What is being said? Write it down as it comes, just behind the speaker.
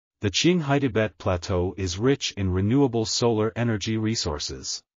The Qinghai Tibet Plateau is rich in renewable solar energy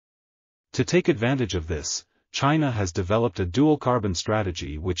resources. To take advantage of this, China has developed a dual-carbon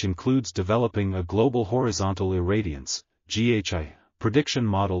strategy which includes developing a global horizontal irradiance (GHI) prediction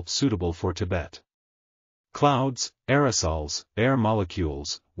model suitable for Tibet. Clouds, aerosols, air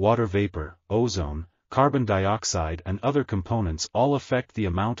molecules, water vapor, ozone, carbon dioxide and other components all affect the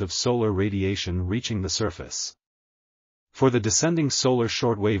amount of solar radiation reaching the surface. For the descending solar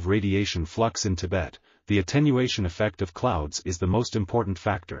shortwave radiation flux in Tibet, the attenuation effect of clouds is the most important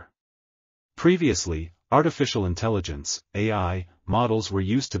factor. Previously, artificial intelligence (AI) models were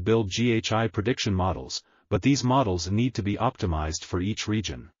used to build GHI prediction models, but these models need to be optimized for each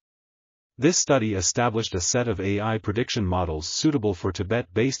region. This study established a set of AI prediction models suitable for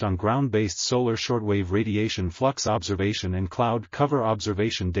Tibet based on ground-based solar shortwave radiation flux observation and cloud cover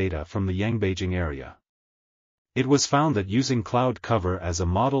observation data from the Yangbeijing area. It was found that using cloud cover as a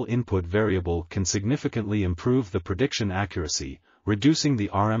model input variable can significantly improve the prediction accuracy, reducing the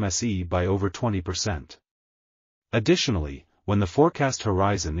RMSE by over 20%. Additionally, when the forecast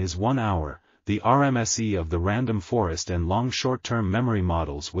horizon is 1 hour, the RMSE of the random forest and long short-term memory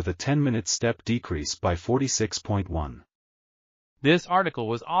models with a 10-minute step decrease by 46.1. This article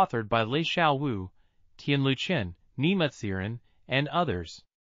was authored by Xiaoru, Tianlu Chen, Nima Ciren, and others.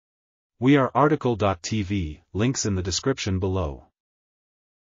 We are RTCLTV, links in the description below.